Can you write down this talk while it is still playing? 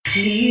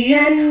Tea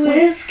and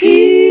whiskey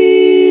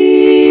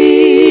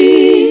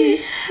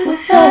with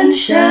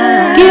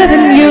sunshine.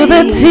 Giving you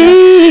the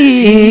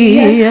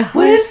tea. And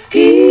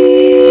whiskey.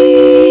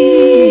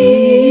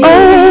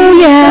 Oh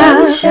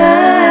yeah.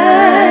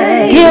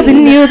 Sunshine.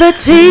 Giving you the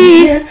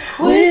tea. And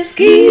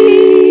whiskey.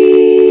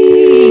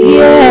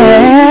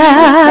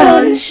 Yeah.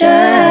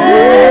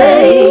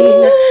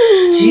 Sunshine.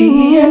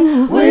 Tea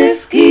and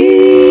whiskey.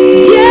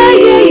 Yeah.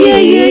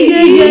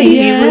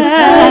 With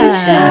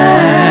sunshine.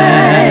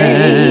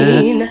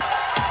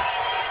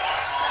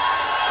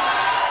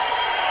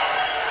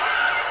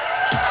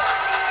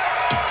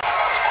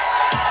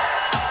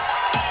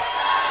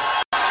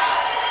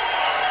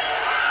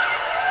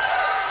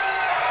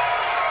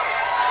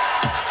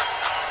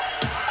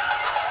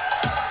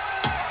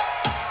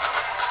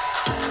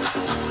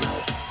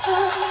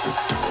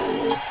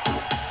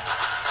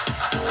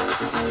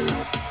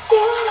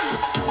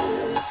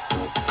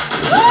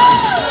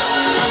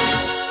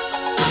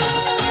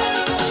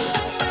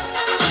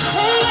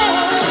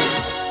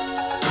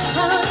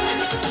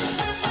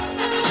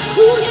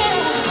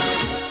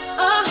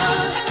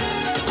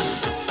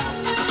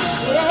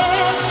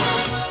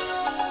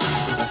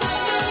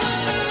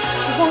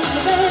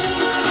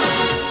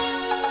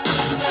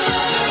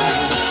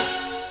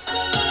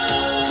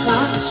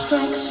 Clock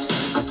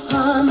strikes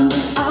upon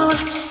the hour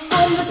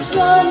and the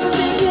sun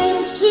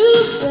begins to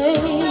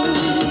fade.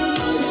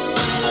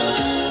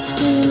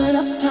 Stealing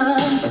up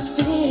time to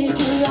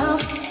figure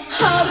out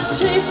how to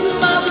chase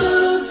my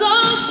blues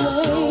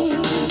away.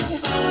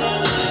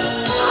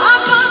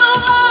 I'm gonna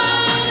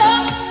ride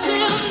up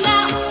till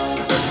now.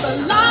 It's the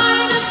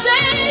light of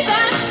day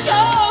that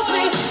shows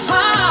me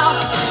how.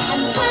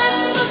 And when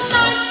the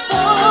night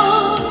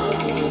falls,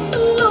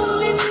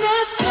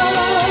 loneliness grows.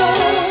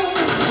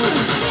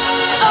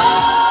 Oh, I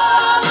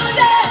wanna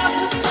dance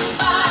with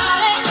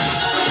somebody.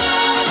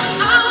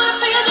 I wanna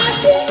feel the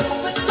heat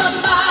with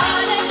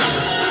somebody.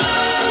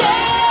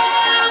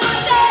 Yeah, I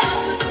wanna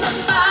dance with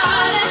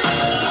somebody.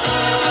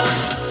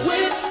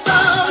 With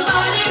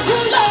somebody who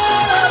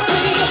loves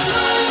me.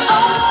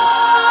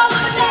 Oh, I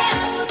wanna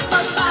dance with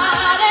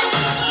somebody.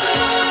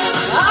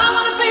 I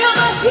wanna feel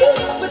the heat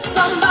with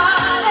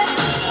somebody.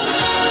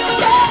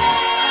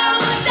 Yeah, I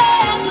wanna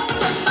dance with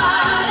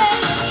somebody.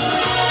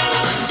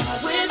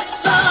 With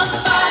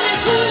somebody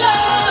who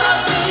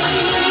loves me.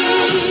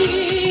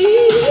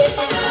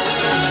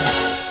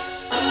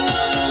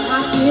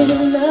 I've been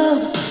in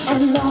love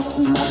and lost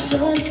my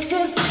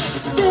senses,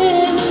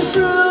 spinning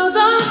through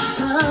the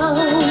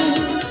town.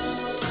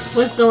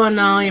 What's going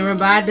on,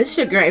 everybody? This is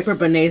your girl, April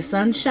Bonet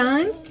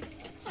Sunshine.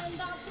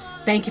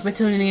 Thank you for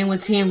tuning in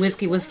with Tea and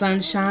Whiskey with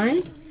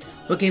Sunshine.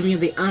 We're giving you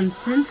the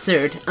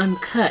uncensored,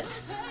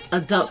 uncut,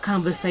 adult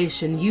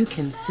conversation you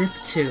can sip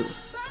to.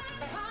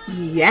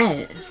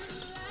 Yes.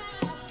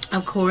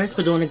 Of course,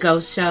 we're doing a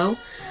ghost show.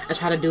 I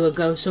try to do a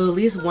ghost show at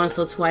least once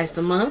or twice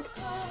a month.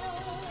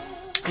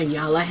 And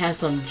y'all, I had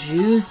some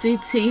juicy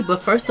tea.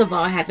 But first of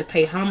all, I had to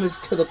pay homage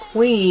to the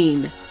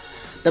queen,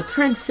 the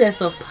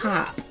princess of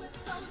pop,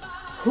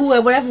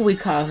 whatever we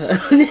call her,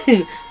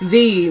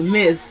 the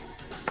Miss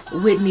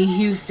Whitney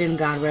Houston,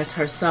 God rest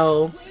her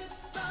soul.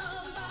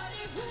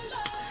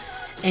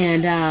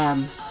 And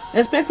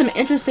there's been some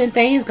interesting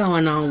things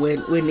going on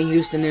with Whitney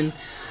Houston and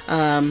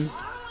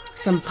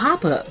some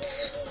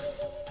pop-ups.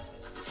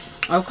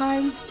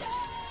 Okay?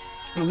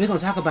 And we're going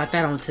to talk about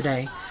that on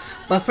today.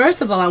 But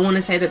first of all, I want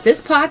to say that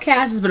this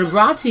podcast has been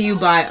brought to you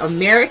by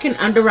American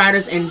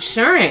Underwriters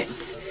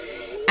Insurance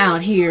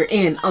out here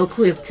in Oak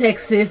Cliff,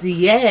 Texas.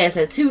 Yes,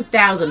 at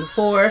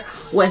 2004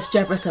 West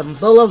Jefferson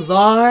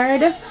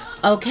Boulevard.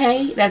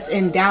 Okay, that's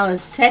in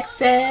Dallas,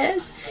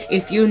 Texas.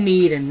 If you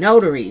need a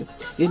notary,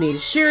 you need a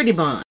surety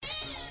bond,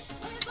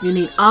 you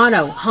need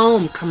auto,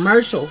 home,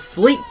 commercial,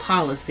 fleet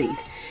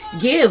policies,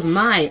 give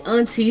my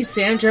auntie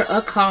Sandra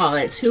a call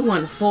at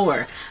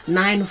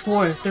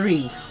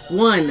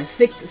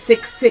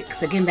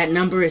 214-943-1666. Again, that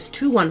number is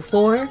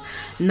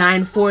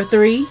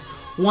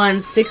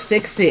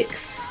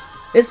 214-943-1666.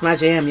 This is my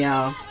jam,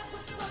 y'all.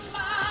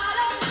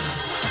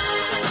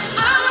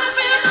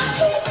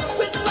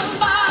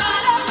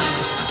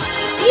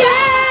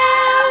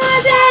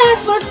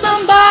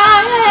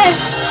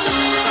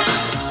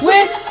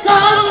 With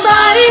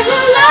somebody who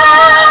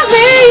loves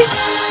me.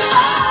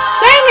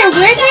 Sing it,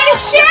 Whitney.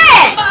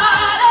 Shit.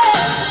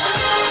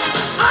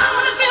 I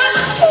wanna feel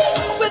the heat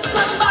with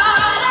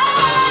somebody.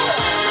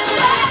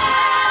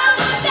 Yeah, I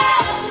wanna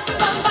dance with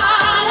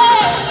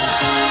somebody.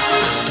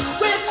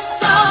 With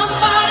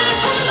somebody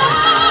who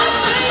loves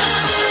me.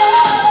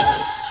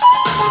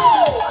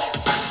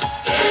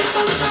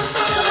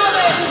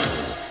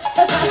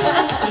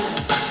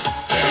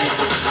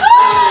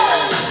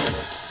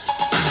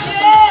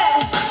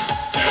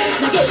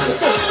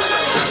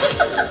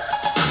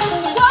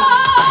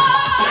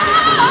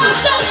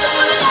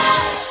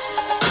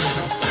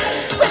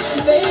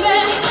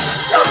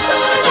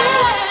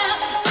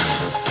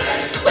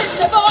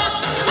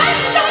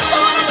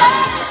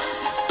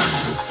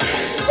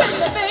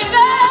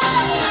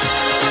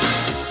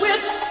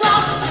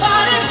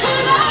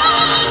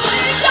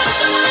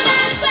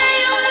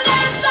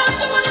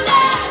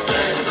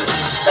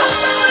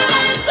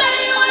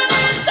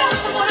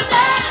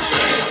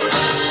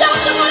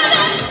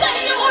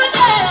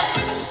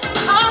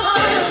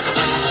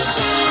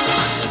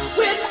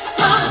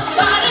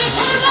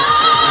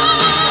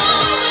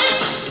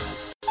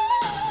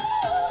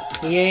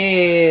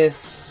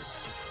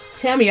 Yes.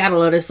 Tell me y'all don't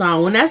love this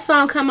song. When that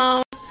song come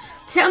on,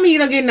 tell me you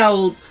don't get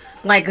no,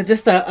 like,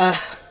 just I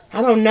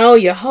don't know,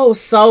 your whole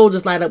soul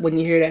just light up when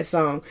you hear that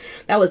song.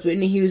 That was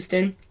Whitney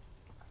Houston.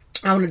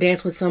 I Want to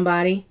Dance with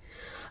Somebody.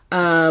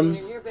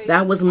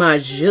 That was my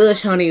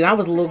judge, honey. I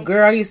was a little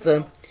girl. I used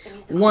to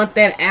want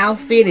that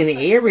outfit and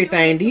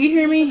everything. Do you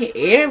hear me?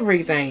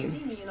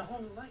 Everything.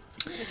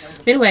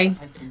 Anyway,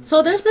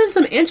 so there's been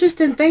some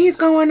interesting things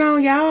going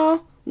on,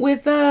 y'all,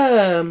 with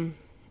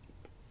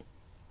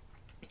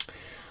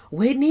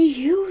Whitney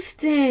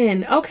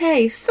Houston.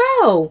 Okay,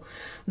 so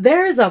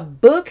there's a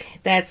book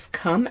that's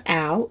come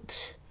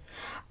out.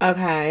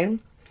 Okay.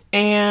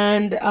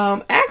 And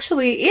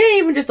actually, it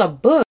ain't even just a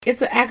book.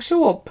 It's an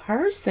actual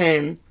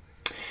person.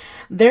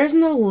 There's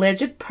an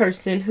alleged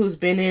person who's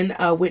been in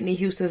Whitney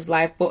Houston's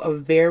life for a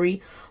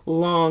very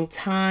long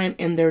time.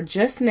 And they're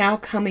just now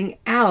coming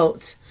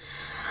out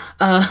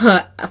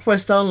for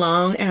so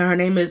long. And her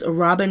name is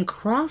Robin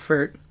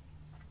Crawford.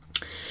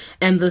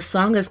 And the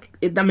song is,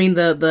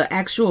 the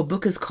actual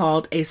book is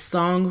called A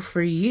Song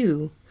for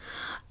You.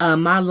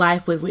 My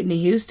Life with Whitney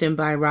Houston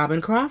by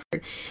Robin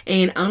Crawford.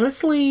 And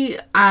honestly,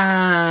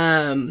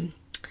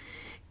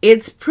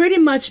 it's pretty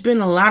much been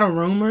a lot of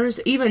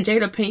rumors. Even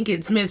Jada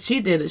Pinkett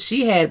Smith,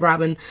 she had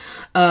Robin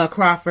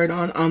Crawford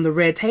on the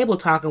Red Table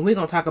Talk, and we're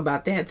going to talk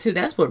about that too.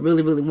 That's what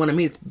really, really wanted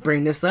me to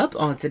bring this up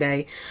on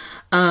today.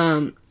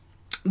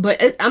 But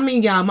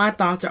y'all, my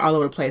thoughts are all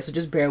over the place, so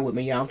just bear with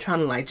me, y'all. I'm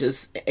trying to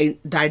just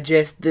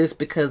digest this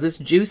because it's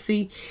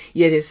juicy,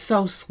 yet it's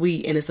so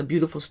sweet, and it's a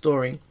beautiful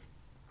story.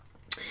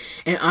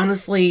 And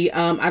honestly,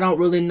 I don't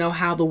really know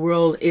how the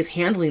world is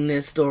handling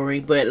this story,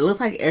 but it looks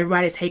like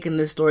everybody's taking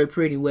this story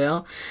pretty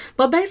well.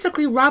 But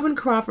basically, Robin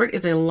Crawford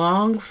is a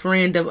long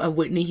friend of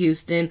Whitney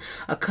Houston,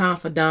 a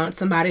confidant,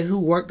 somebody who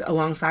worked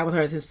alongside with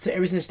her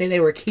ever since they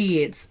were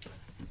kids.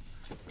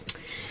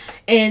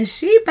 And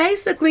she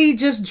basically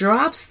just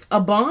drops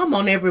a bomb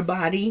on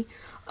everybody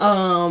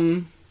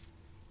with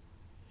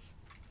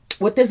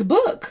this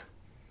book,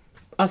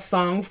 A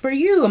Song for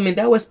You.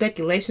 There were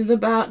speculations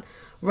about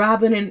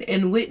Robin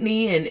and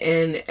Whitney,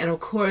 and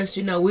of course,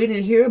 we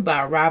didn't hear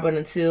about Robin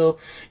until,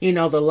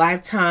 the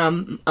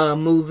Lifetime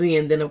movie,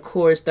 and then of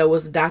course there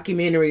was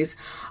documentaries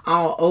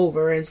all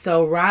over. And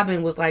so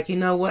Robin was like, you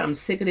know what, I'm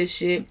sick of this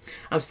shit.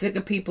 I'm sick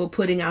of people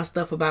putting out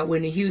stuff about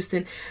Whitney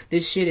Houston.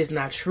 This shit is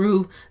not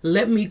true.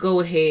 Let me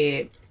go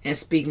ahead and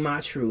speak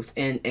my truth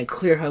and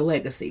clear her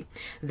legacy.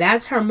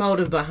 That's her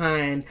motive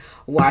behind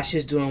why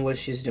she's doing what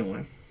she's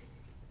doing.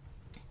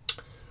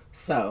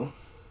 So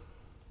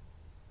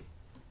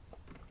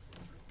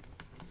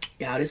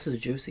y'all, this is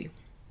juicy.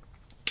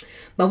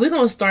 But we're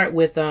going to start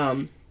with,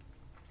 the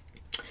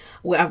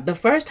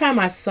first time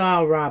I saw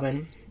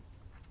Robin,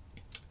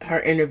 her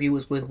interview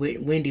was with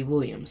Wendy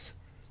Williams.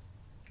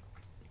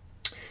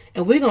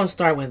 And we're going to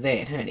start with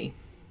that, honey.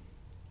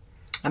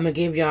 I'm going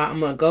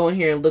to go in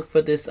here and look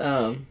for this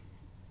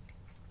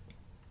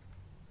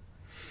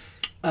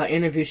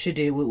interview she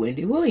did with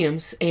Wendy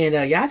Williams. And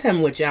y'all tell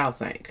me what y'all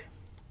think.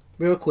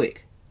 Real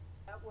quick.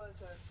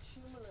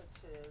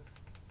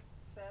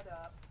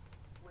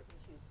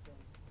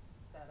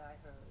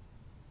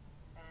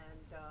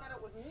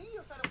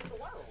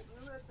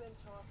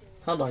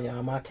 Hold on,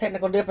 y'all. My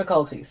technical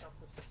difficulties.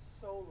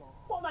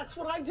 Well, that's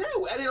what I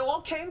do, and it all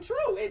came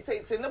true.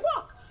 It's in the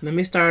book. Let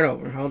me start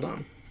over. Hold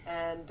on.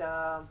 And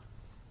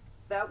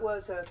that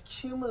was a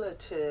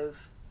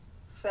cumulative,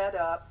 fed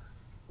up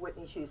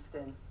Whitney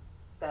Houston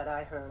that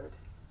I heard.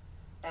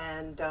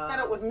 And fed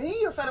up with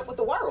me or fed up with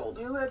the world?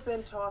 You have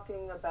been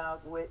talking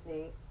about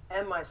Whitney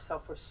and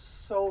myself for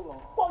so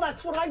long. Well,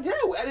 that's what I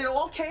do, and it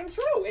all came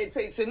true.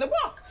 It's in the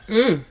book.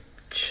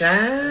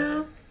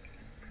 Child.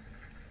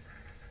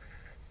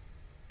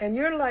 And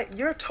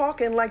you're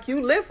talking like you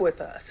live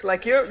with us,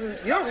 like you're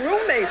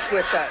roommates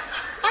with us.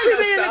 We'd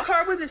be in the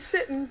car, we'd be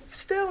sitting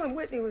still, and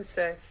Whitney would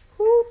say,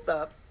 who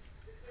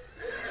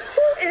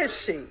is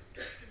she?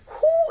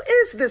 Who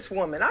is this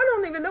woman? I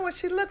don't even know what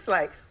she looks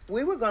like.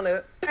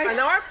 And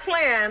our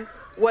plan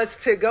was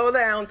to go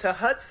down to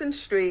Hudson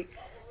Street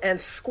and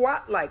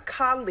squat like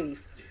Khalif,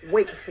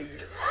 waiting for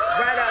you,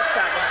 right outside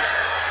the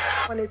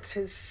house. I wanted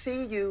to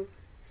see you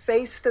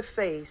face to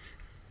face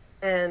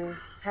and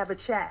have a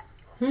chat.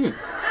 I'm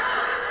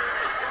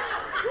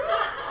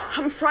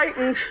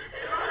frightened.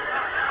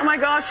 Oh my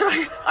gosh,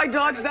 I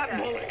dodged that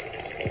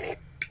bullet.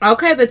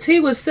 Okay, the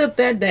tea was sipped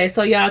that day.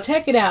 So y'all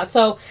check it out.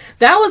 So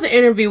that was an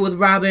interview with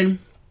Robin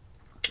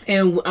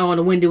and on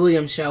the Wendy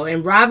Williams show.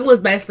 And Robin was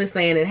basically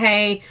saying that,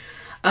 hey,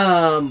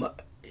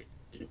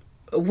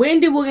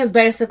 Wendy Williams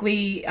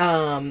basically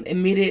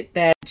admitted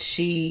that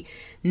she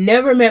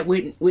never met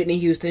Whitney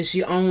Houston.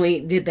 She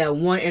only did that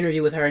one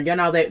interview with her. And y'all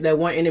know that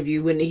one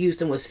interview, Whitney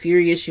Houston was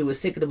furious. She was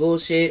sick of the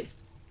bullshit.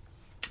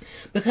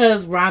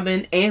 Because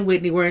Robin and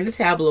Whitney were in the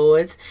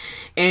tabloids.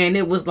 And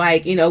it was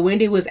like,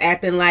 Wendy was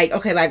acting like,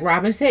 okay, like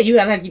Robin said, you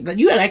act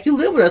like you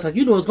live with us. Like,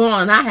 you know what's going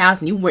on in our house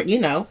and you weren't,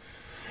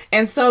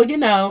 And so, she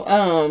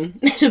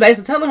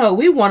basically telling her,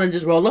 we want to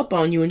just roll up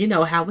on you and,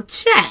 have a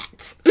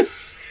chat.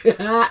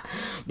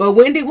 But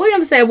Wendy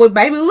Williams said, well,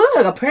 baby,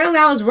 look, apparently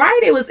I was right.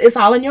 It's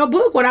all in your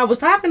book, what I was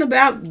talking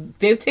about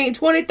 15,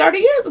 20, 30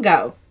 years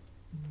ago.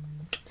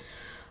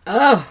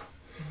 Oh.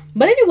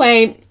 But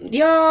anyway,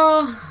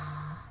 y'all,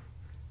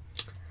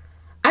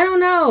 I don't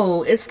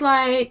know. It's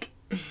like,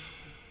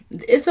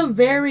 it's a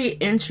very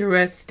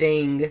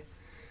interesting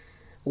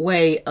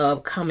way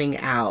of coming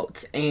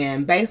out.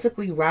 And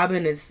basically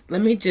Robin is,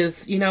 let me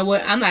just, you know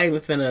what, I'm not even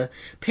finna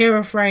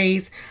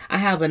paraphrase. I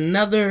have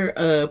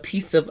another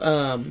piece of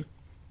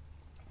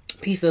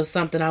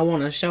something I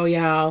want to show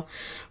y'all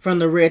from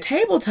the Red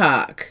Table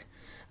Talk.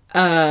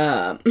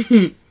 Why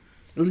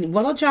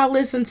don't y'all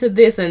listen to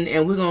this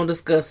and we're gonna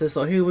discuss it.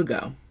 So here we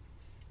go.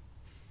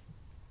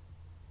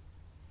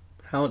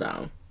 Hold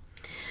on.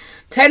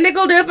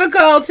 Technical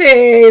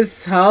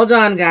difficulties. Hold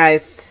on,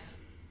 guys.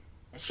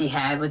 She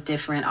had with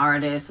different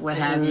artists, what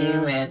have you,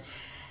 and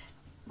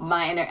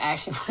my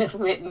interaction with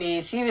Whitney,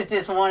 she was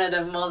just one of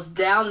the most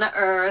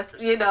down-to-earth,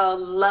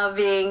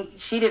 loving.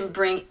 She didn't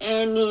bring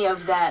any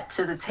of that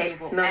to the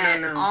table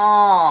at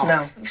all.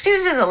 No. She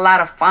was just a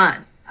lot of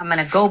fun. I'm going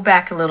to go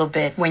back a little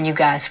bit when you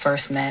guys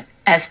first met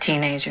as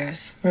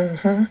teenagers.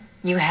 Mm-hmm.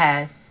 You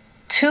had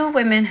two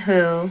women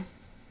who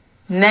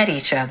met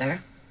each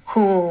other,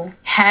 who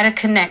had a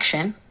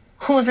connection,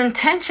 whose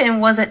intention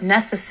wasn't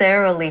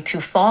necessarily to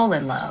fall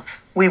in love.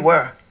 We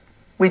were.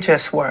 We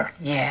just were.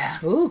 Yeah.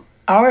 Ooh.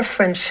 Our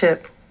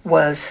friendship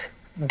was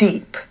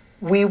deep.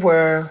 We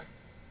were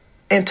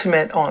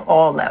intimate on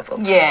all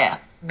levels. Yeah.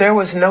 There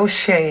was no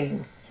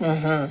shame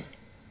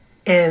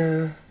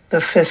in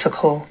the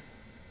physical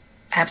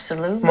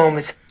Absolutely.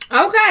 moments.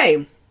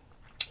 Okay.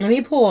 Let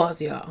me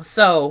pause, y'all.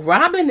 So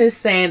Robin is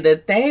saying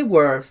that they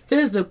were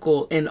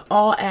physical in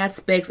all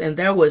aspects and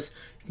there was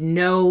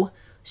no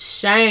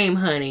shame,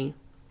 honey.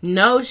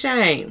 No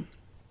shame.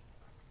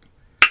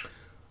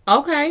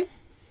 Okay.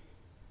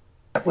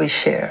 We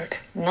shared.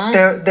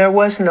 None. There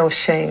was no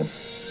shame.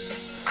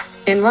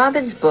 In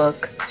Robin's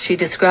book, she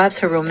describes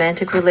her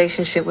romantic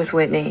relationship with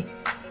Whitney.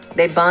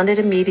 They bonded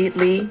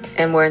immediately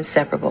and were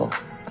inseparable.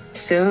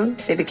 Soon,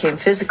 they became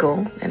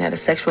physical and had a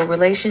sexual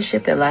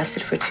relationship that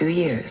lasted for 2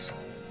 years.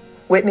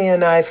 Whitney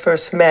and I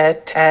first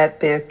met at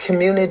the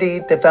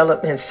Community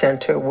Development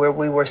Center where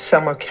we were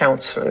summer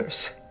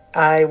counselors.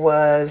 I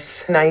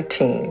was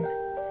 19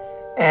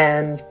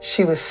 and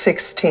she was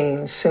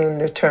 16, soon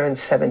to turn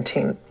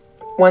 17.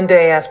 One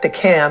day after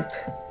camp,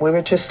 we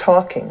were just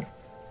talking.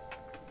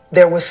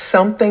 There was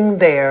something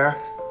there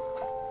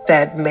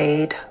that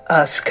made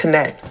us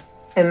connect.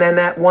 And then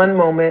at one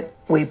moment,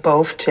 we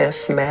both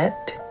just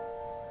met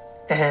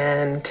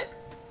and,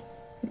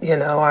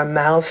 our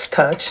mouths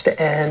touched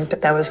and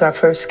that was our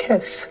first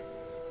kiss.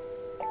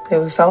 It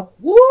was all.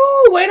 Woo,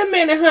 wait a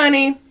minute,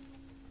 honey.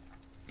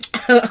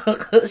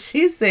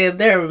 She said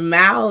their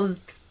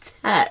mouths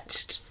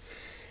touched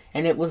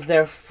and it was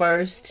their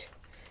first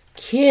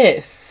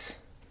kiss.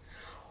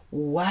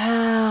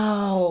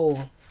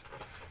 Wow.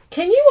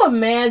 Can you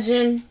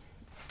imagine?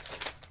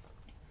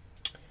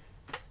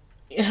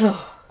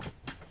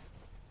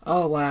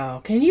 Oh,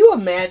 wow. Can you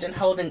imagine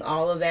holding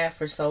all of that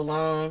for so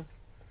long?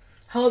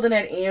 Holding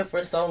that in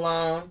for so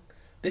long?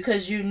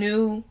 Because you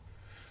knew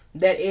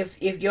that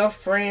if your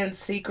friend's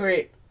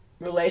secret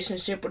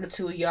relationship with the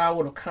two of y'all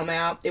would have come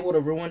out, it would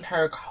have ruined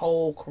her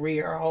whole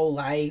career, her whole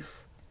life.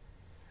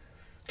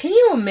 Can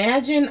you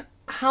imagine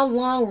how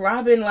long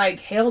Robin,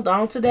 held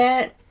on to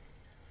that?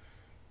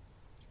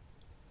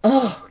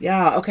 Oh,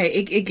 y'all. Okay,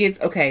 it gets...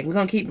 Okay, we're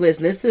going to keep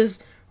listening. This is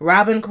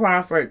Robin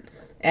Crawford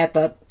at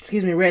the,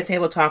 Red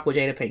Table Talk with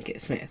Jada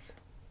Pinkett Smith.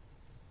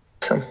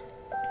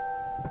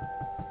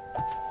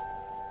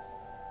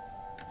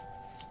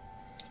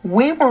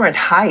 We weren't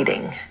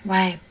hiding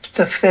Right.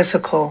 the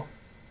physical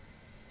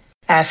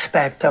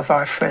aspect of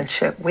our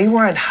friendship. We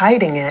weren't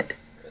hiding it,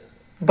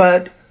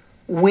 but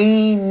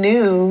we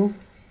knew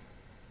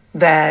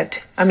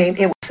that,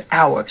 it was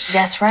ours.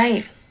 That's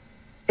right.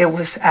 It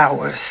was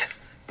ours.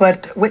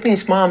 But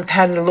Whitney's mom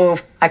had a little,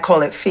 I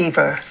call it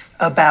fever,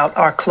 about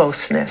our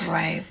closeness.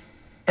 Right.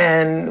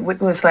 And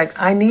Whitney was like,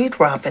 I need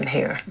Robin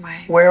here.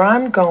 Right. Where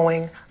I'm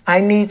going, I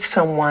need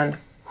someone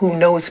who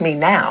knows me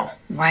now.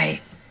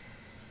 Right.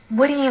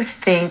 What do you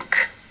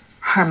think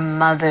her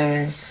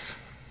mother's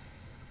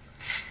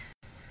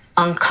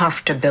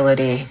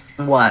uncomfortability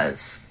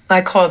was?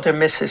 I called her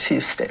Mrs.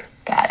 Houston.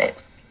 Got it.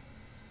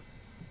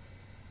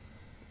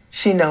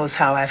 She knows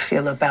how I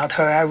feel about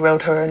her. I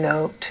wrote her a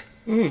note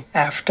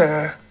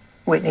after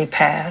Whitney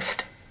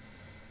passed.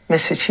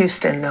 Mrs.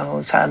 Houston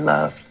knows I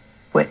loved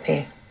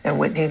Whitney and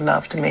Whitney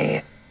loved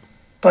me.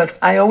 But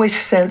I always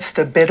sensed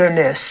a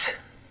bitterness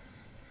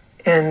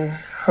in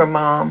her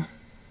mom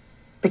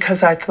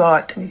because I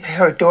thought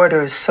her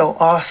daughter is so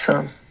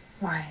awesome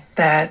Right.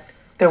 that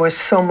there was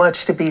so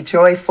much to be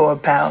joyful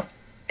about.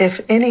 If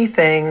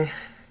anything,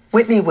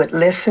 Whitney would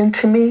listen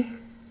to me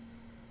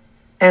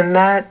and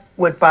that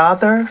would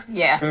bother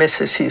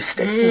Mrs.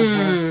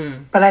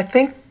 Houston. But I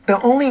think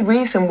the only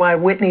reason why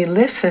Whitney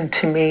listened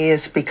to me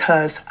is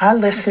because I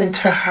listened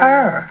to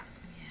her.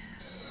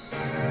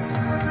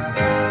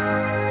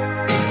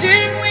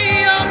 Did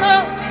we all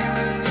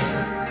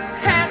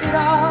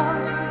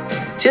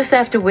Just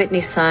after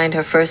Whitney signed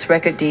her first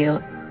record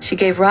deal, she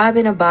gave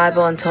Robin a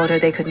Bible and told her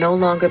they could no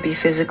longer be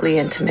physically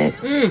intimate.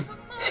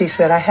 She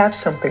said, I have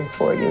something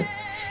for you.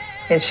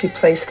 And she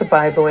placed the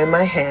Bible in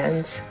my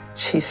hands.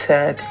 She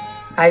said,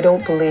 I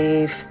don't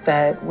believe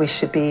that we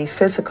should be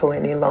physical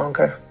any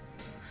longer,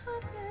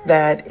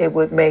 that it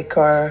would make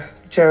our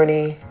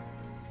journey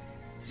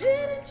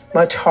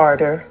much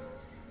harder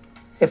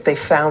if they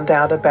found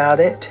out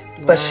about it.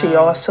 But she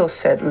also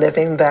said,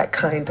 living that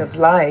kind of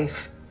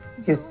life,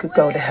 you could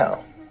go to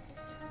hell.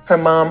 Her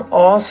mom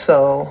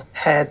also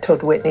had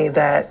told Whitney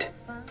that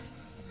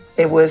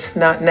it was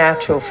not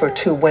natural for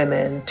two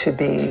women to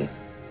be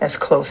as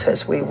close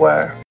as we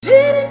were.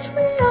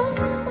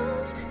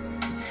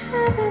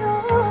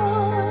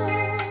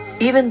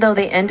 Even though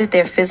they ended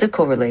their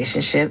physical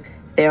relationship,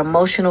 their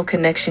emotional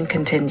connection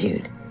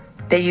continued.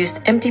 They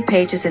used empty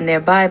pages in their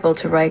Bible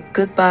to write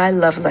goodbye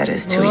love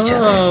letters to each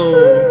other.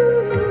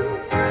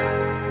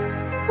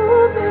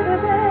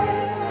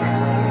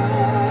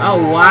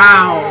 Oh,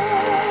 wow.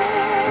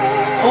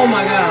 Oh,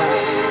 my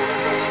God.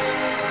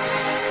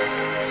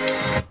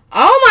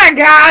 Oh, my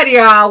God,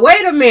 y'all.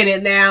 Wait a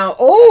minute now.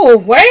 Oh,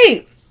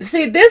 wait.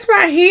 See, this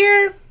right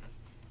here,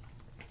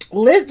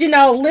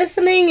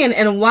 listening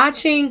and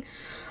watching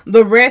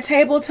the Red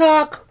Table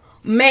Talk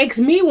makes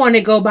me want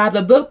to go by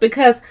the book,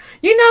 because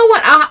you know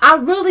what? I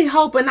really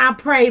hope and I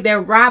pray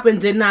that Robin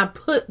did not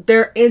put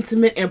their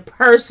intimate and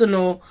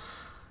personal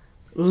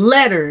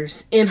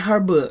letters in her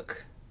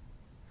book.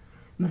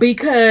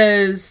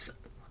 Because,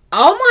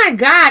 oh my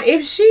God,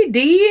 if she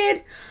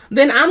did,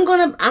 then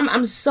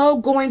I'm so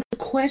going to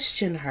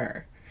question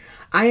her.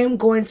 I am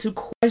going to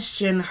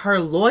question her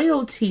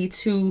loyalty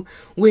to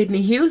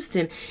Whitney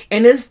Houston.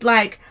 And it's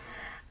like,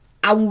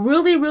 I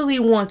really, really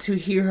want to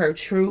hear her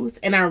truth.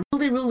 And I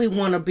really, really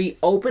want to be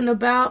open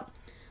about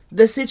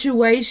the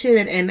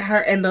situation and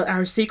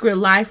her secret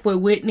life with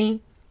Whitney.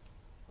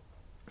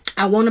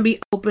 I want to be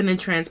open and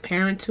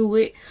transparent to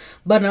it.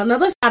 But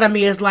another side of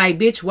me is like,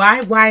 bitch,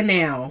 why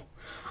now?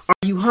 Are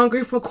you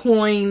hungry for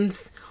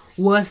coins?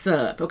 What's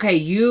up? Okay,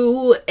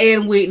 you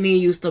and Whitney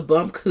used to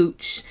bump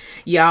cooch.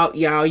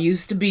 Y'all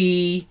used to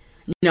be,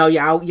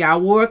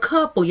 y'all were a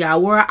couple.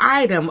 Y'all were an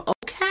item.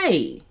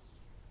 Okay.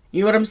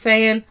 You know what I'm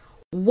saying?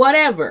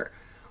 Whatever.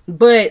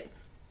 But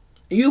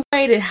you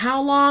waited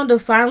how long to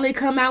finally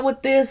come out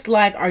with this?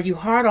 Like, are you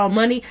hard on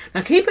money?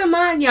 Now keep in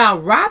mind, y'all,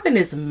 Robin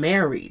is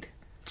married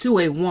to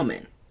a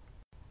woman.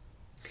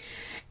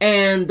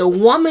 And the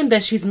woman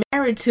that she's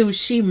married to,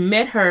 she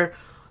met her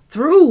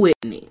through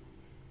Whitney.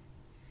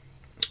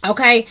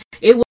 Okay?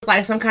 It was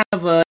like some kind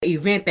of a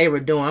event they were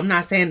doing. I'm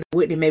not saying that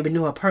Whitney maybe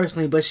knew her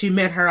personally, but she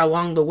met her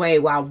along the way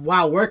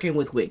while working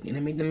with Whitney.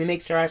 Let me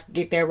make sure I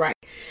get that right.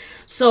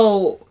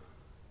 So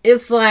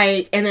it's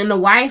like, and then the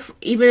wife,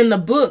 even in the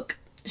book,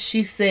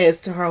 she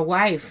says to her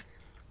wife,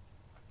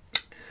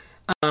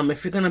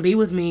 if you're going to be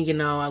with me,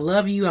 I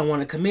love you. I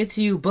want to commit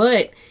to you.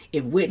 But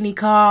if Whitney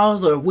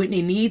calls or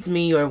Whitney needs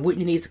me or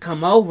Whitney needs to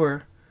come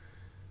over,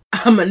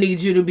 I'm going to need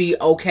you to be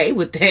okay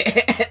with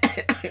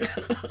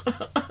that.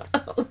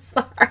 I'm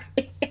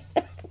sorry.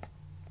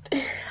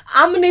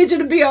 I'm going to need you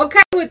to be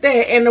okay with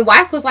that. And the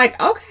wife was like,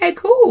 okay,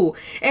 cool.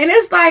 And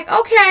it's like,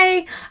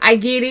 okay, I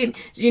get it.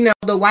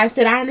 The wife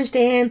said, I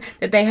understand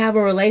that they have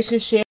a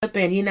relationship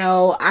and,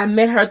 I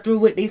met her through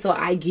Whitney, so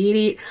I get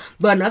it.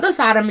 But another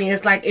side of me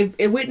is like,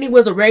 if Whitney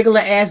was a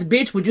regular ass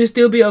bitch, would you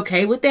still be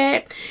okay with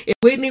that? If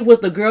Whitney was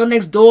the girl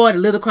next door that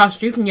lived across the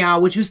street from y'all,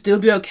 would you still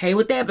be okay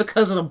with that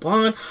because of the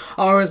bond?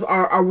 Or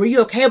were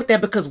you okay with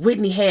that because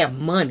Whitney had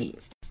money?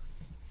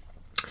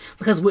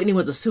 Because Whitney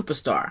was a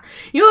superstar.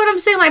 You know what I'm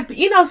saying? Like,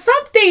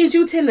 some things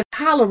you tend to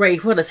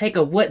tolerate for the sake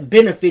of what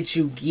benefits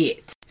you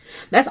get.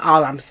 That's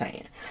all I'm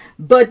saying.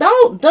 But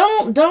don't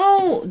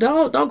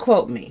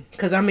quote me.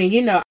 Because, I'm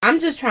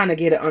just trying to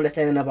get an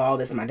understanding of all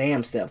this my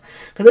damn stuff.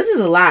 Because this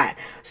is a lot.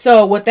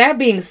 So, with that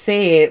being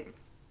said,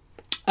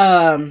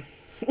 I'm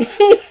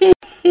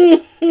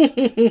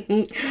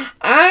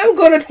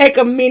going to take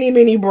a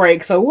mini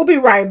break. So, we'll be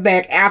right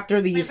back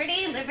after these.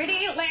 Liberty,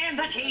 liberty.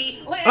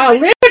 Oh,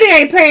 Liberty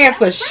ain't paying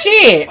for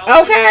shit,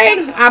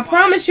 okay? I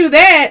promise you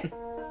that.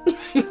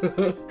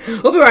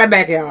 We'll be right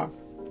back, y'all.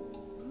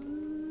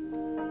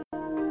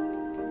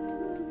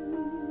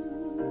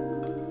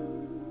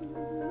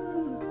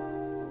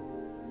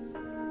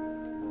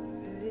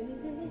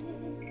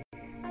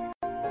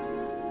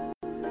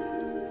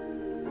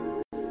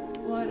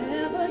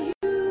 Whatever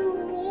you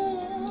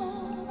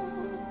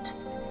want,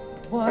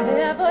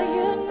 whatever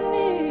you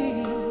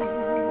need,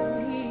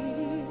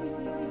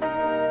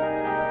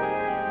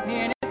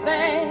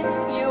 anything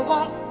you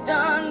want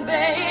done,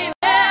 baby,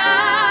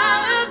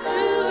 I'll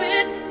do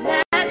it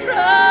naturally.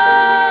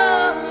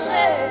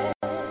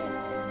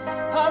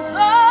 'Cause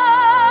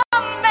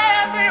I'm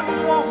every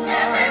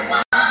woman,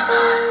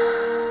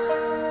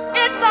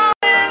 it's all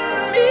in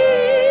me.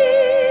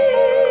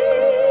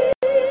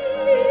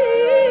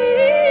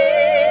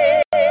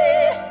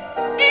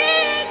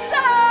 It's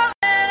all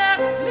in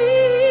me.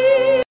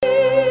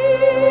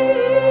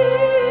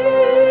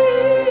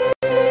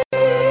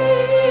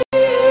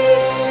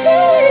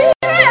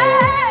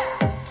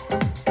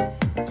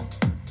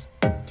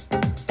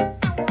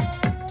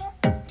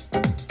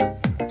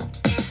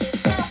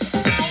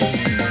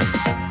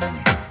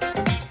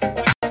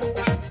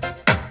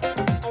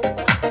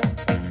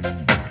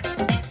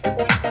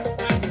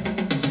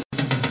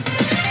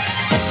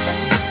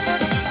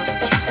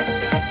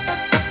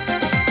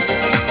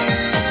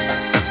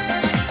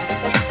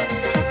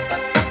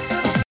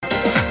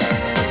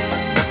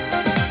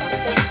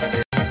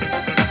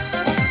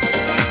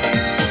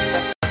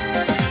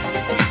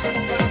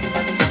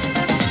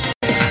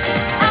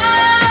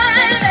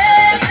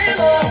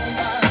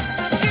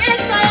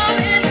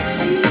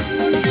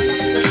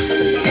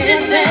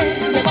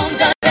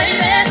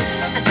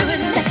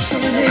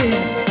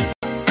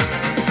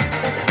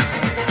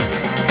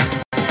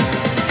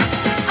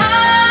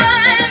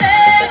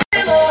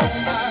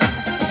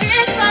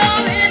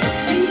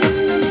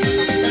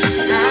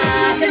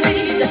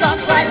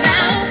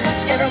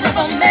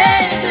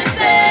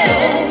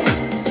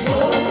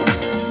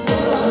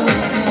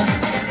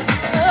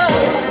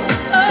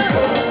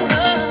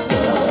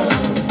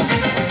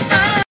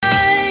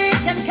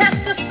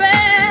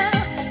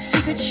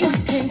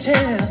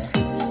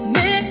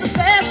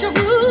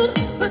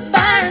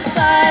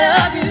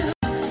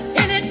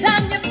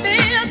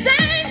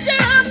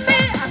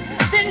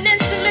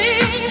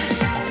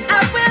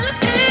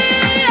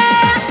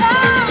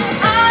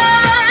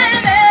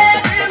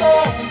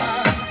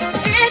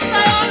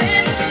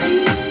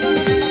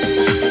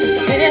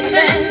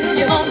 Anything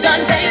you want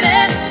done, baby,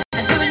 I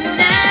do it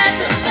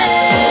naturally.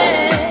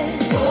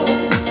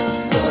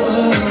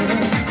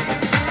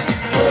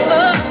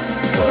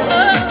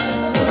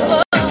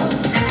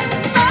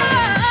 I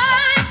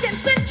can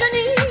set your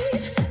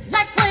needs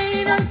like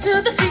rain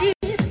unto the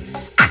seas.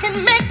 I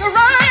can make a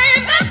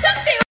rhyme of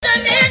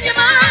confusion in your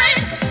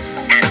mind.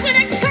 And when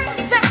it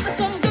comes down to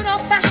some good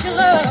old-fashioned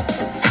love,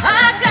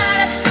 I got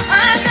it,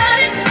 I got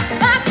it,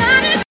 I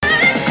got it,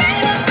 got it,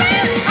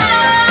 baby.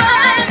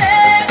 I'm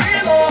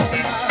every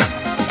woman.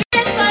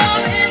 It's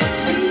all in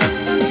me.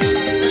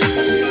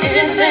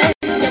 Anything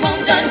you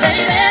want done,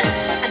 baby, I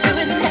do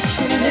it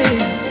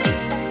naturally.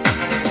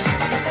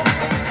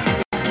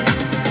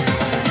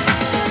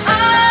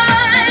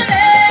 I'm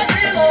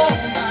every woman.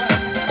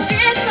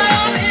 It's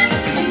all in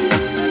me.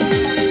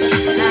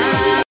 I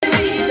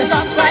read your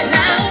thoughts right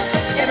now.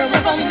 Every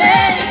word from me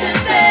to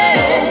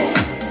say.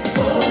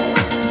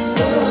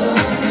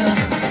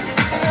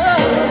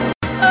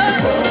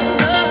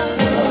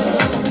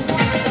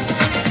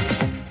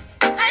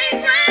 I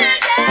ain't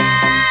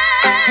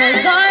bragging,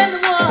 'cause I'm the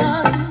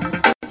one.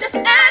 Just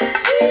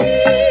ask me,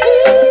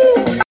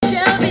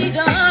 shall be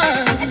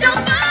done. It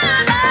don't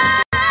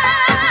bother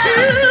to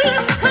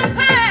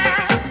compare.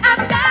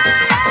 I've got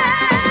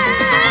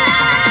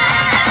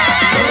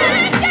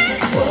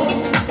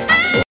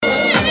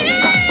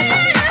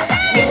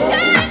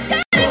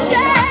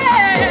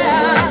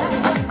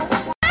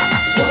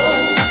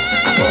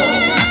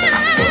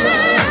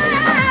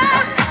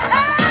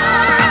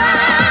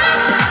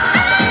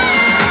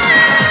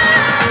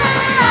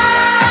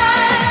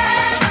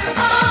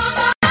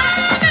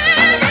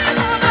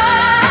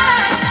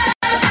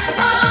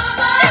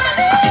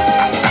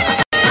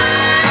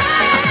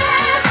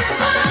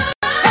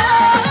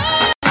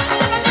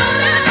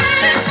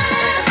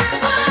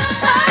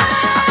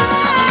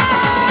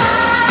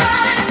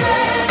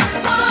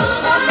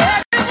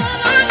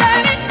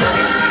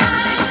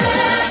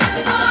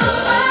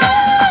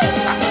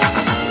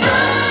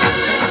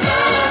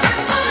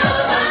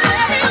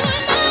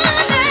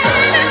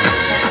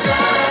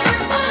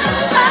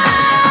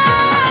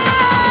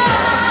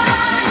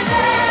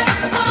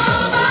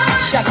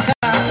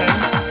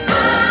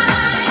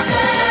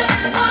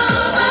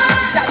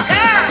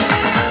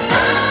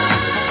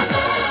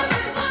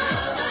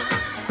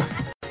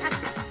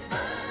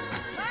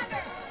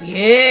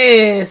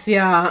Yes,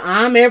 y'all.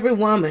 I'm Every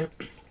Woman.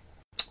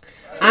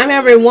 I'm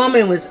Every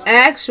Woman was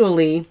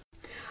actually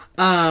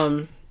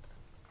a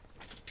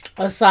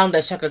song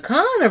that Chaka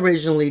Khan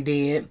originally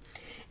did,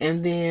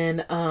 and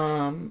then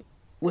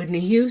Whitney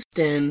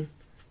Houston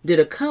did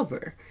a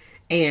cover.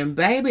 And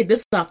baby,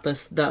 this is off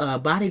the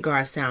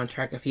Bodyguard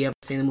soundtrack. If you ever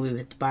seen the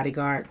movie The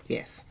Bodyguard,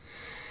 yes.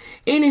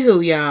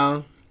 Anywho,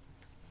 y'all,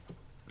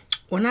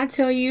 when I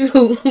tell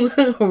you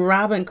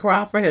Robin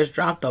Crawford has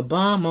dropped a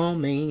bomb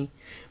on me,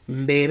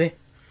 baby,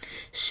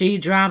 she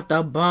dropped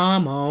a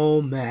bomb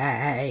on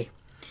me.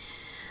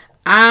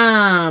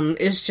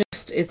 It's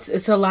just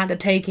it's a lot to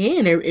take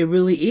in. It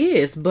really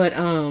is. But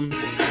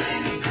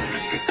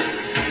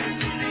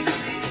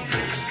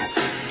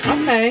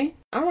okay,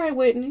 all right,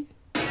 Whitney.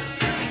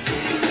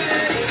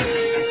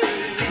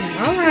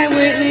 All right,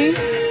 Whitney.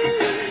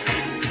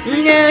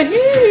 Yeah,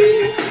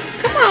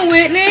 come on,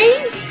 Whitney.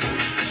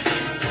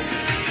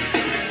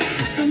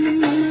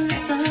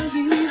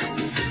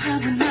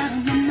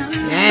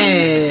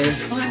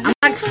 Yes, I'm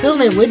like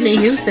feeling Whitney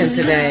Houston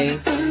today.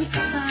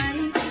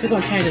 We're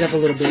gonna change it up a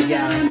little bit,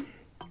 y'all.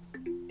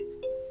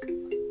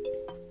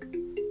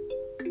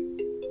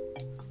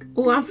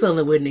 Oh, I'm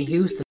feeling Whitney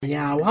Houston,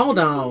 y'all. Hold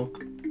on.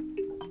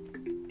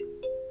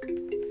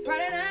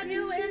 Friday night,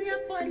 you and your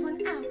boys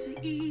went out to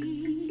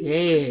eat.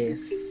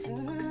 Yes.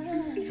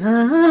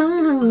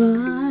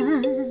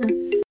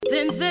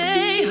 Then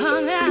they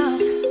hung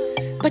out,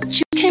 but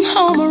you came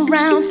home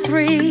around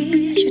 3.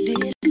 Yes, you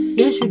did.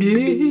 Yes, you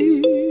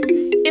did.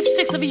 If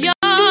 6 of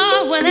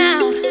y'all went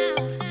out,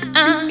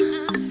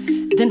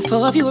 then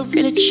 4 of you were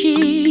really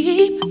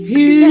cheap.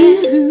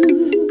 Yeah.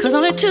 'Cause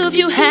only 2 of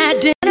you had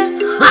dinner.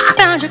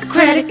 Found your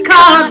credit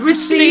card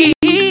receipt.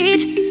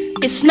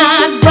 It's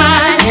not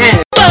right,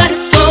 Yes. but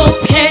it's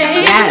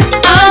okay. Yes.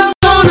 I'm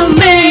gonna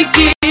make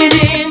it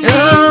in.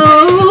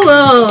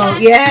 Oh,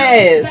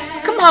 yes.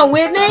 Come on,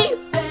 Whitney.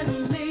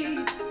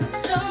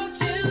 Don't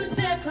you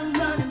dare come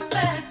running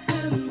back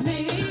to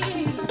me.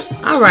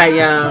 All right,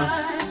 y'all.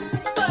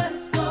 But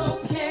it's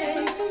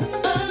okay.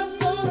 I'm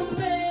gonna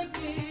make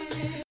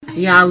it.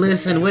 Y'all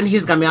listen, Whitney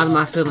Houston got me all of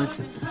my feelings.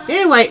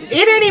 Anyway,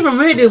 it ain't even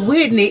really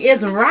Whitney.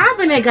 It's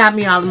Robin that got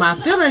me all of my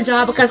feelings,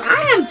 y'all, because I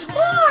am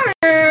torn.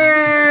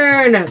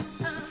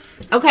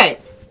 Okay.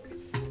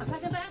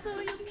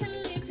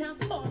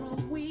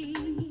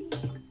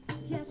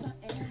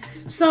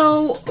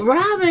 So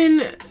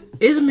Robin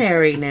is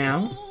married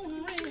now,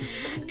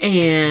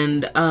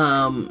 and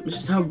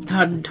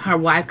her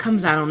wife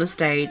comes out on the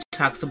stage,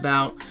 talks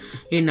about,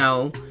 and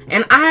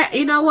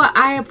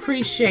I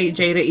appreciate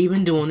Jada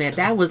even doing that.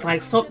 That was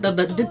like so the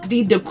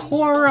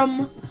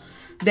decorum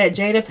that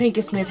Jada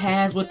Pinkett Smith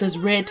has with this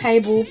red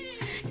table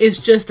is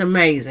just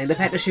amazing. The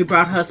fact that she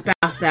brought her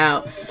spouse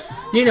out,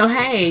 you know,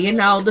 hey, you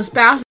know, the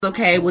spouse is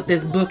okay with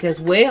this book as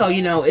well,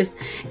 you know, it's,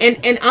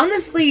 and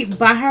honestly,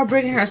 by her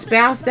bringing her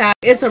spouse out,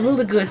 it's a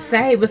really good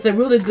save. It's a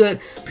really good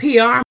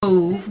PR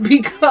move,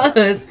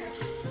 because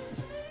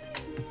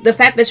the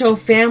fact that your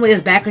family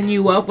is backing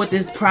you up with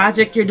this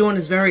project you're doing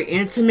is very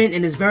intimate,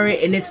 and it's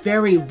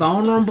very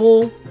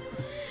vulnerable.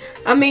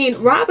 I mean,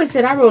 Robin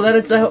said, I wrote a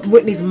letter to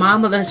Whitney's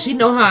mama that she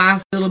know how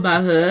I feel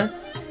about her.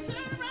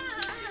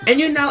 And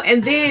you know,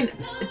 and then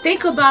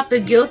think about the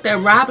guilt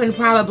that Robin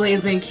probably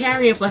has been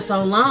carrying for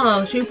so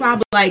long. She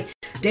probably like,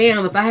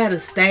 damn, if I had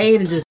stayed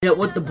and just dealt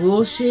with the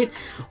bullshit,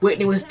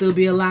 Whitney would still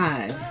be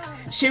alive.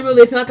 She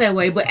really felt that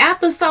way. But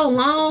after so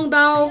long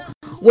though,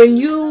 when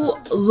you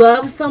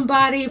love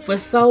somebody for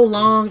so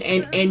long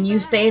and you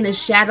stay in the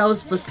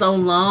shadows for so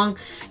long,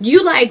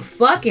 you like,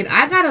 fuck it,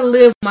 I gotta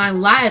live my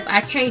life.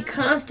 I can't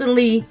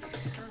constantly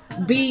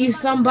be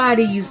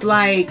somebody's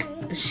like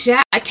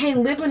shadow. I can't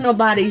live in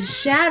nobody's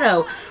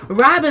shadow.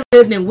 Robin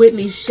lived in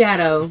Whitney's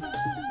shadow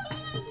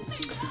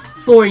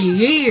for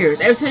years,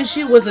 ever since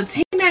she was a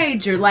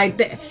teenager, like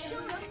that.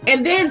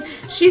 And then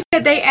she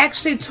said they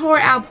actually tore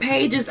out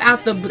pages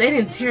out the. They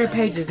didn't tear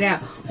pages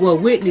out. Well,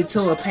 Whitney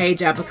tore a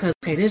page out because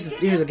here's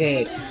a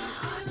gag.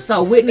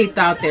 So Whitney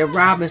thought that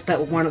Robin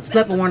slept with one of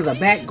the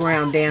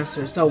background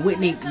dancers. So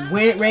Whitney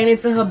ran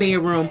into her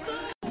bedroom,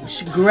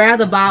 she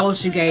grabbed the Bible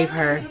she gave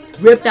her,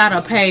 ripped out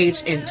a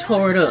page and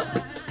tore it up,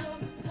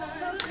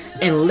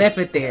 and left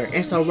it there.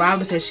 And so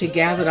Robin said she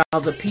gathered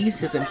all the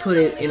pieces and put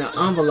it in an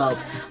envelope.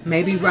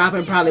 Maybe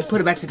Robin probably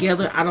put it back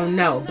together. I don't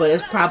know, but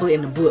it's probably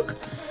in the book,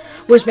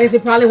 which makes me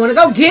probably want to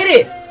go get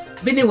it.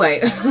 But anyway,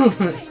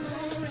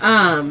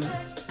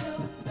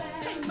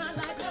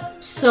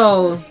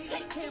 so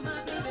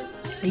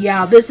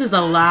y'all, this is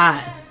a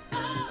lot.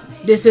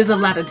 This is a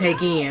lot to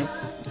take in.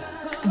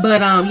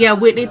 But yeah,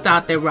 Whitney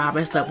thought that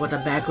Robin slept with a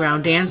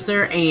background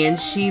dancer, and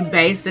she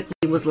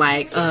basically was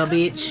like,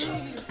 bitch,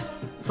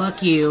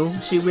 fuck you.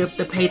 She ripped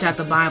the page out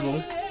the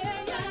Bible.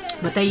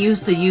 But they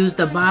used to use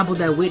the Bible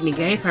that Whitney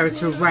gave her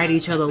to write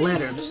each other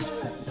letters.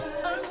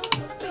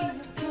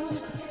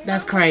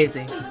 That's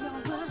crazy.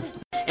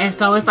 And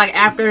so it's like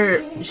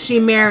after she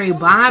married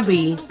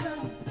Bobby,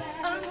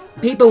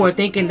 people were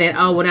thinking that,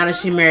 oh, well, now that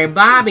she married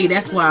Bobby,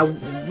 that's why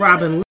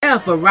Robin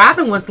left. But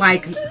Robin was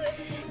like,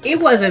 it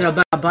wasn't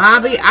about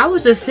Bobby. I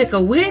was just sick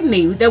of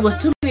Whitney. There was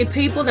too many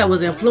people that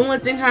was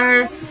influencing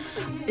her.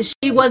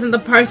 She wasn't the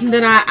person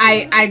that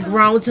I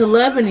grown to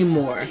love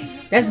anymore.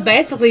 That's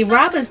basically,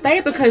 Robin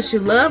stayed because she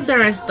loved her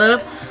and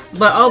stuff.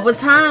 But over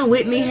time,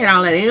 Whitney had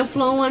all that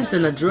influence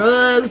and the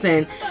drugs,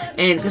 and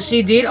because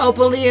she did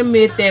openly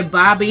admit that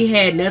Bobby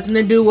had nothing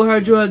to do with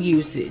her drug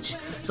usage.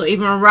 So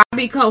even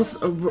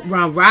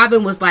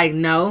Robin was like,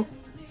 no.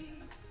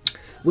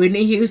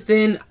 Whitney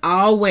Houston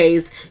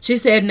always, she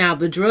said, now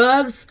the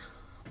drugs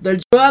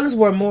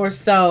were more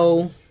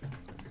so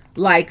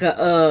like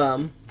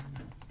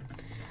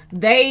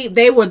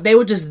they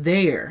were just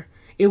there.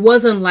 It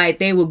wasn't like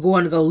they were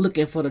going to go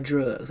looking for the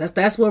drugs.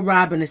 That's what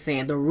Robin is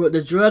saying.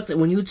 The drugs,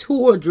 when you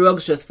tour,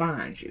 drugs just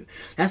find you.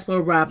 That's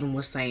what Robin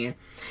was saying.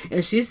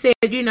 And she said,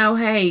 you know,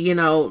 hey, you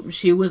know,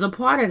 she was a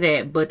part of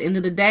that. But at the end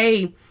of the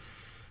day,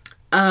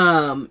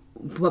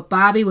 but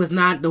Bobby was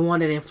not the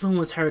one that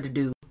influenced her to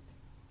do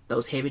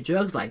those heavy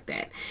drugs like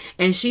that.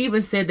 And she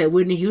even said that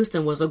Whitney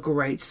Houston was a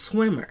great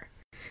swimmer.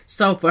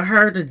 So for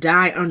her to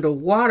die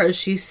underwater,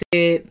 she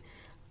said,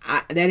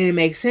 that didn't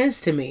make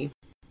sense to me.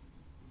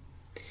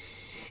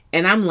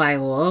 And I'm like,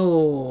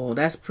 whoa,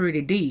 that's pretty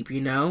deep, you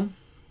know?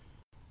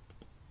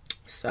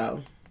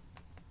 So.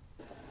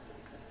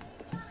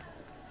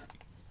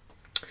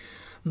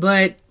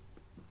 But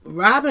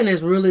Robin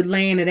is really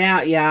laying it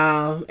out,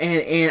 y'all.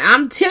 And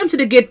I'm tempted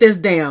to get this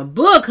damn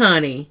book,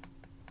 honey.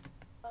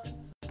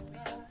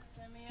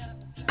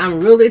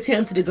 I'm really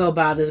tempted to go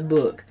buy this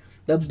book.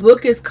 The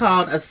book is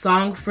called A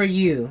Song for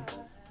You.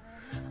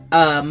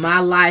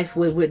 My Life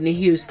with Whitney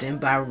Houston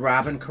by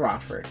Robin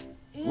Crawford.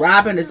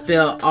 Robin is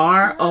spelled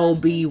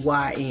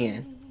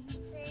R-O-B-Y-N.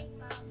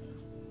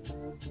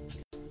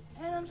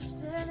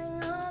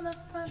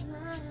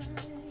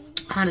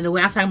 Honey, the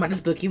way I'm talking about this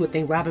book, you would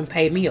think Robin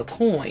paid me a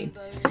coin.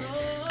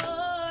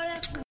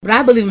 But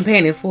I believe in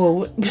paying it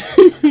forward.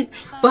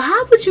 But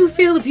how would you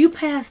feel if you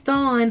passed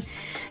on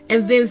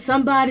and then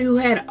somebody who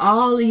had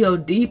all of your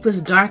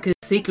deepest, darkest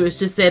secrets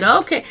just said,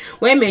 okay,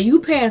 wait a minute, you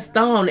passed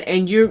on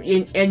and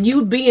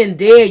you being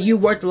dead, you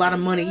worth a lot of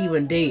money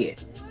even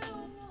dead.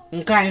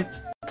 Okay?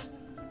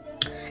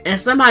 And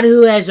somebody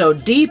who has your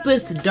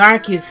deepest,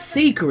 darkest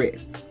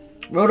secret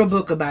wrote a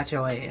book about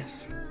your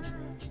ass.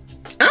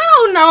 I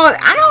don't know.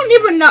 I don't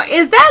even know.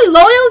 Is that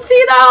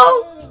loyalty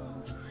though?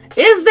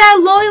 Is that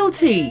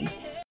loyalty?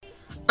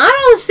 I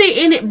don't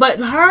see any. But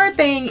her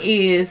thing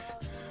is,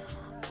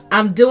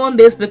 I'm doing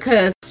this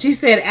because she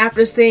said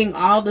after seeing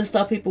all the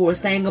stuff people were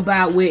saying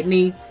about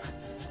Whitney,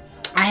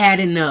 I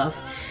had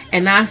enough.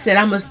 And I said,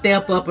 I'm going to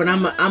step up and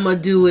I'm going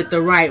to do it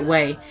the right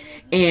way.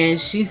 And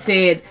she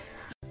said,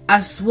 I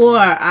swore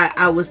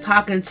I was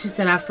talking. She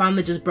said, I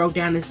finally just broke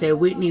down and said,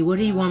 Whitney, what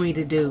do you want me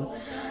to do?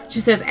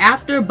 She says,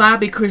 after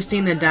Bobby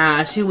Christina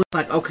died, she was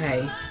like,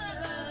 okay,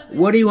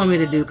 what do you want me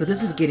to do? Because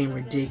this is getting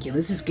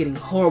ridiculous. This is getting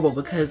horrible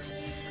because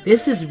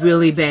this is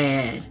really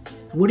bad.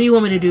 What do you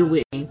want me to do,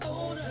 Whitney?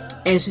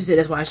 And she said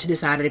that's why she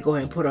decided to go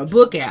ahead and put her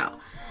book out.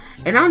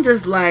 And I'm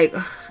just like,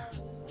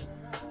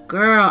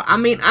 girl, I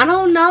mean, I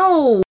don't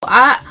know.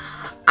 I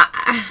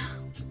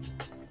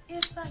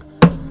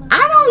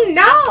don't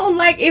know.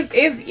 Like, if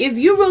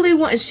you really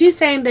want, she's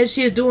saying that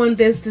she's doing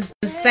this to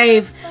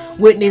save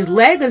Whitney's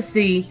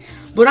legacy.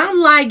 But I'm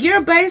like,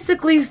 you're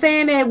basically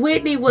saying that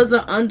Whitney was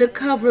an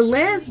undercover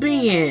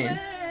lesbian.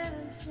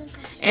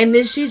 And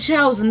then she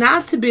chose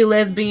not to be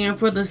lesbian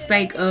for the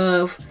sake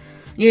of,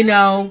 you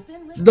know,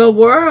 the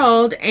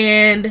world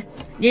and,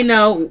 you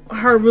know,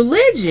 her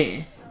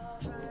religion.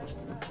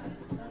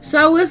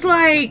 So it's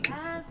like,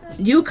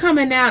 you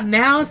coming out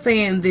now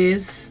saying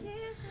this.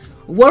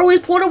 What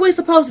are we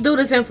supposed to do with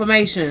this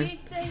information?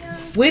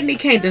 Whitney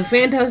can't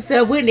defend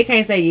herself. Whitney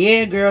can't say,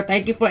 yeah, girl,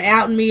 thank you for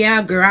outing me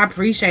out, girl. I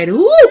appreciate it.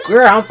 Ooh,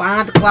 girl, I'm fine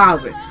out the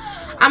closet.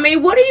 I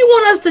mean, what do you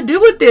want us to do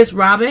with this,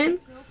 Robin?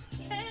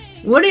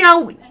 What do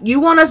you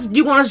want us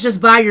to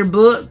just buy your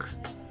book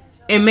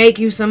and make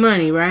you some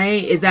money,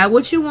 right? Is that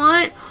what you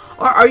want?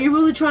 Or are you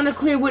really trying to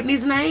clear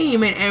Whitney's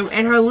name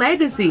and her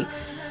legacy?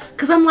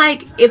 Because I'm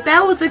like, if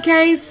that was the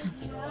case,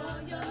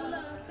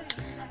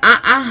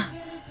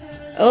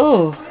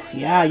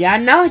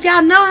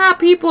 y'all know how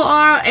people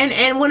are,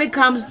 and when it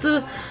comes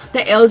to the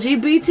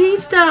LGBT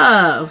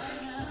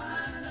stuff,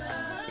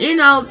 you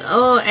know,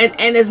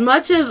 and as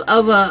much of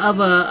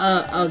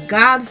a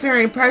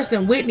God-fearing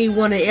person Whitney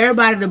wanted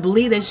everybody to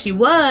believe that she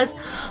was,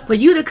 for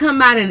you to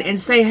come out and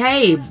say,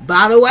 hey,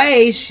 by the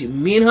way,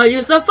 me and her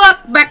used to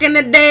fuck back in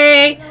the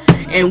day,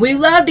 and we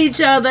loved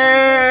each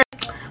other,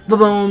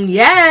 boom,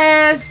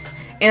 yes,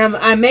 and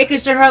I'm making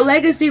sure her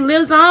legacy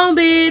lives on,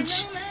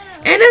 bitch.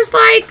 And it's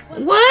like,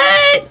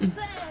 what?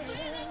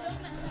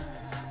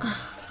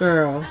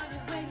 Girl.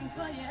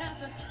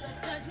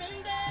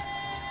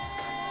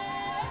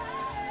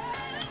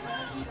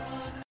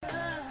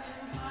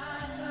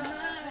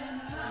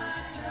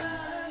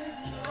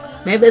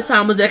 Maybe this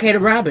song was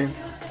dedicated to Robin.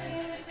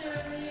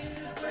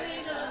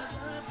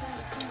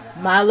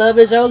 My love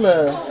is your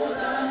love.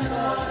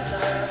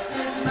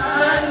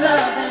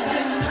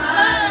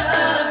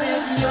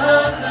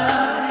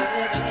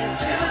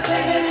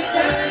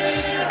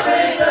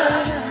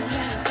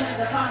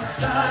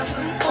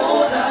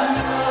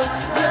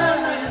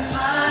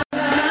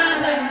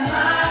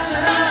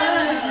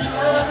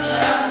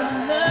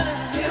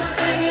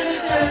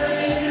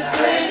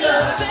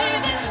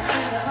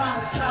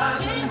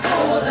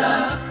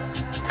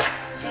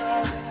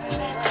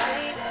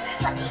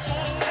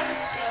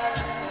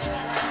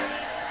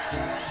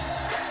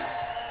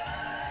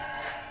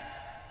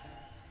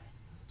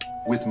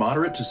 With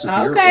moderate to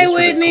severe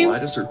Whitney.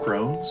 colitis or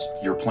Crohn's,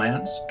 your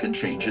plans can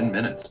change in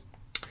minutes.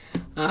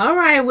 All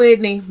right,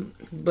 Whitney.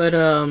 But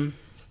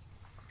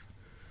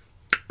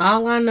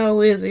all I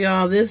know is,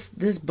 y'all,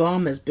 this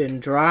bomb has been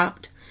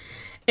dropped.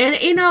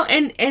 And you know,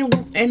 and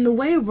the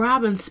way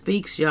Robin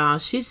speaks, y'all,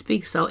 she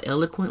speaks so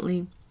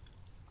eloquently.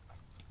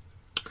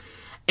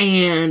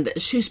 And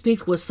she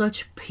speaks with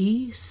such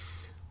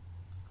peace.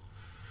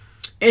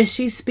 And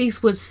she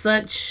speaks with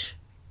such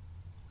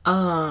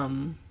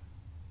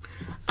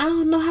I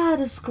don't know how to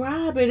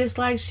describe it. It's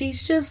like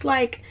she's just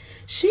like,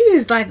 she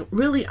is like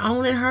really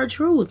owning her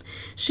truth.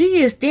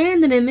 She is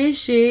standing in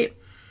this shit.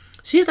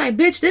 She's like,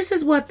 bitch, this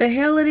is what the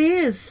hell it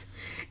is.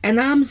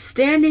 And I'm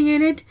standing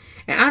in it.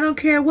 And I don't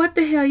care what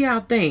the hell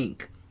y'all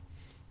think.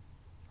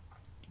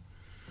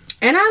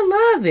 And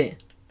I love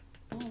it.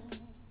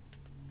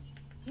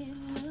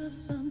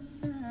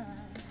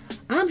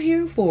 I'm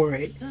here for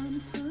it.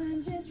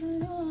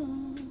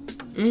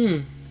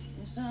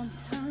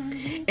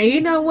 And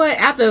you know what?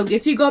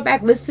 If you go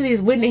back listen to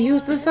these Whitney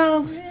Houston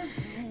songs,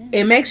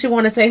 it makes you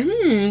want to say,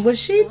 was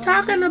she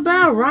talking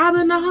about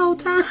Robin the whole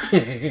time?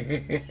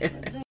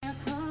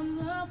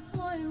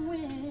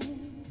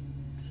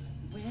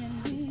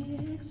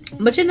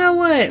 But you know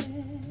what?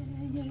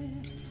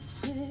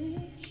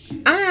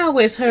 I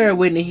always heard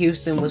Whitney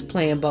Houston was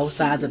playing both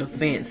sides of the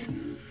fence.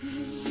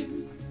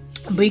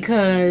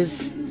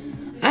 Because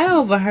I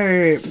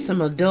overheard some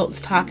adults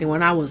talking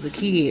when I was a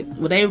kid.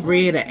 Well, they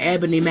read an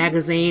Ebony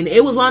magazine.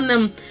 It was one of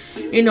them,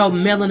 you know,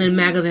 melanin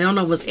magazine. I don't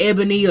know if it was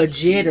Ebony or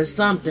Jet or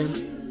something.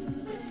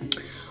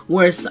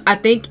 Where I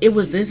think it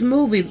was this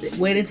movie,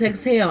 Waiting to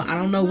Exhale. I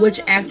don't know which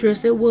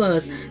actress it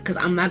was. Because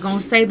I'm not going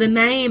to say the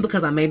name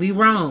because I may be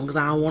wrong. Because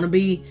I don't want to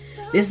be...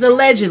 This is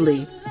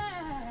allegedly.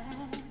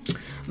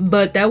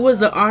 But that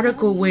was an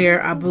article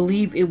where I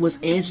believe it was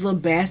Angela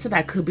Bassett.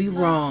 I could be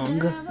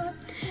wrong.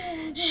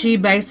 She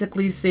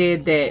basically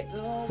said that,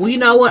 well, you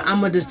know what? I'm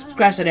going to just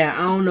scratch it out.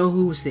 I don't know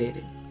who said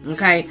it.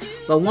 Okay?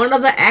 But one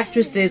of the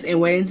actresses in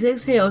Waiting to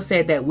Exhale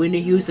said that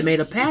Whitney Houston made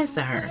a pass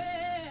to her.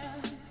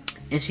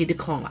 And she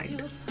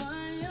declined.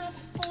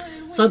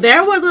 So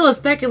there were little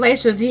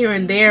speculations here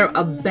and there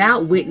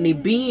about Whitney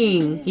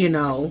being, you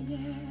know,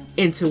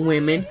 into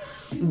women.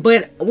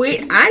 But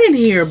I didn't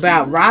hear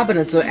about Robin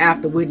until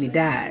after Whitney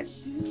died.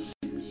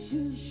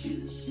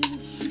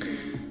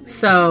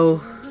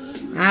 So,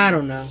 I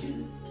don't know.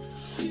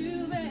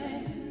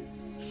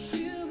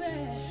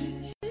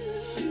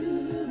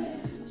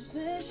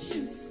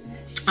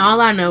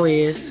 All I know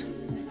is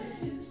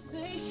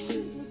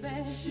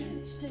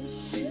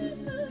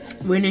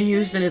Whitney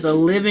Houston is a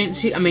living,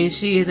 she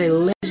is a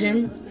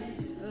legend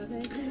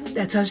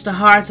that touched the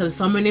hearts of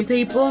so many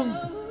people.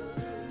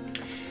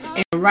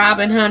 And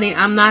Robin, honey,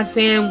 I'm not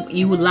saying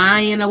you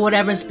lying or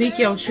whatever. Speak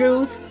your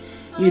truth.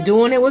 You're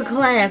doing it with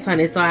class,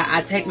 honey. So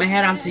I take my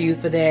hat off to you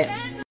for that.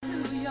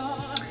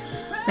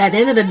 At the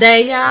end of the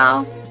day,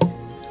 y'all,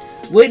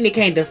 Whitney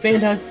can't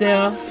defend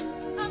herself.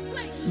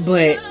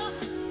 But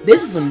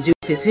this is some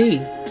juicy tea.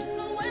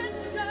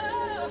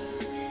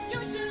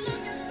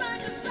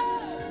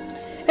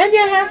 And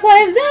you're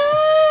halfway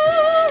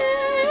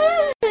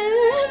there.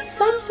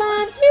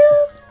 Sometimes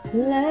you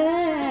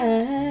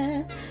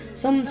laugh.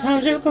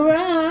 Sometimes you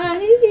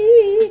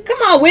cry.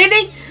 Come on,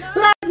 Whitney.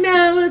 Life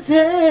never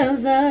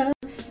tells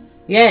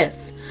us.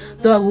 Yes,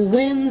 the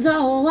winds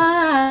are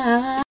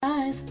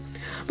wise.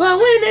 But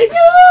when you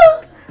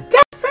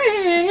got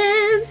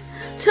friends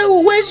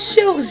to wish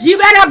you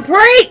better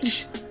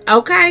preach.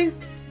 Okay?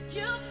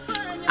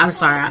 I'm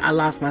sorry, I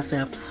lost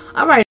myself.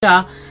 All right,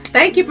 y'all.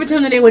 Thank you for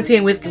tuning in with Tea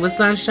and Whiskey with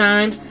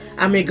Sunshine.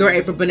 I'm your girl,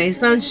 April Benet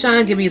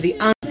Sunshine, giving you the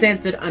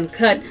uncensored,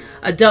 uncut,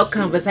 adult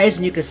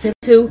conversation you can sip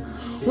to.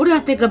 What do I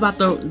think about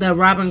the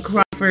Robin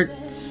Crawford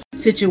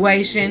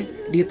situation?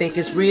 Do you think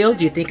it's real?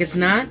 Do you think it's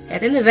not? At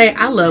the end of the day,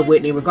 I love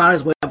Whitney,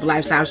 regardless of what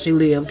lifestyle she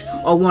lived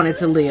or wanted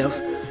to live.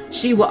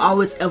 She will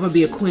always ever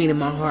be a queen in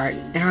my heart.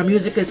 And her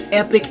music is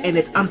epic and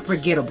it's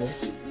unforgettable.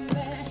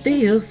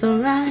 Feels so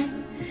right.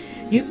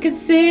 You can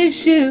see it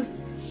shoot.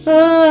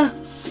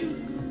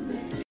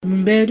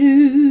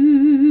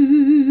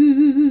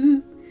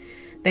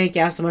 Thank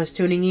y'all so much for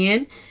tuning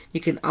in. You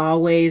can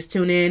always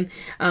tune in.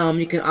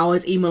 You can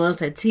always email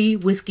us at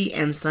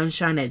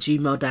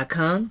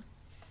teawhiskeyandsunshine@gmail.com.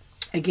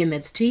 Again,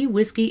 that's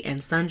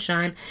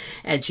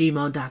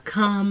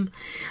teawhiskeyandsunshine@gmail.com.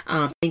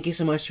 Thank you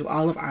so much to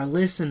all of our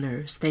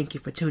listeners. Thank you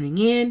for tuning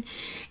in.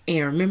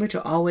 And remember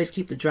to always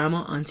keep the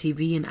drama on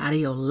TV and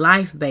audio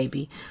life,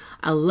 baby.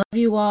 I love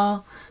you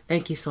all.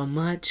 Thank you so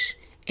much.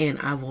 And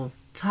I will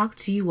talk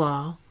to you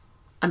all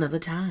another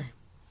time.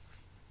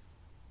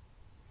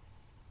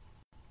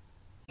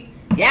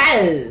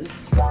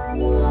 Yes!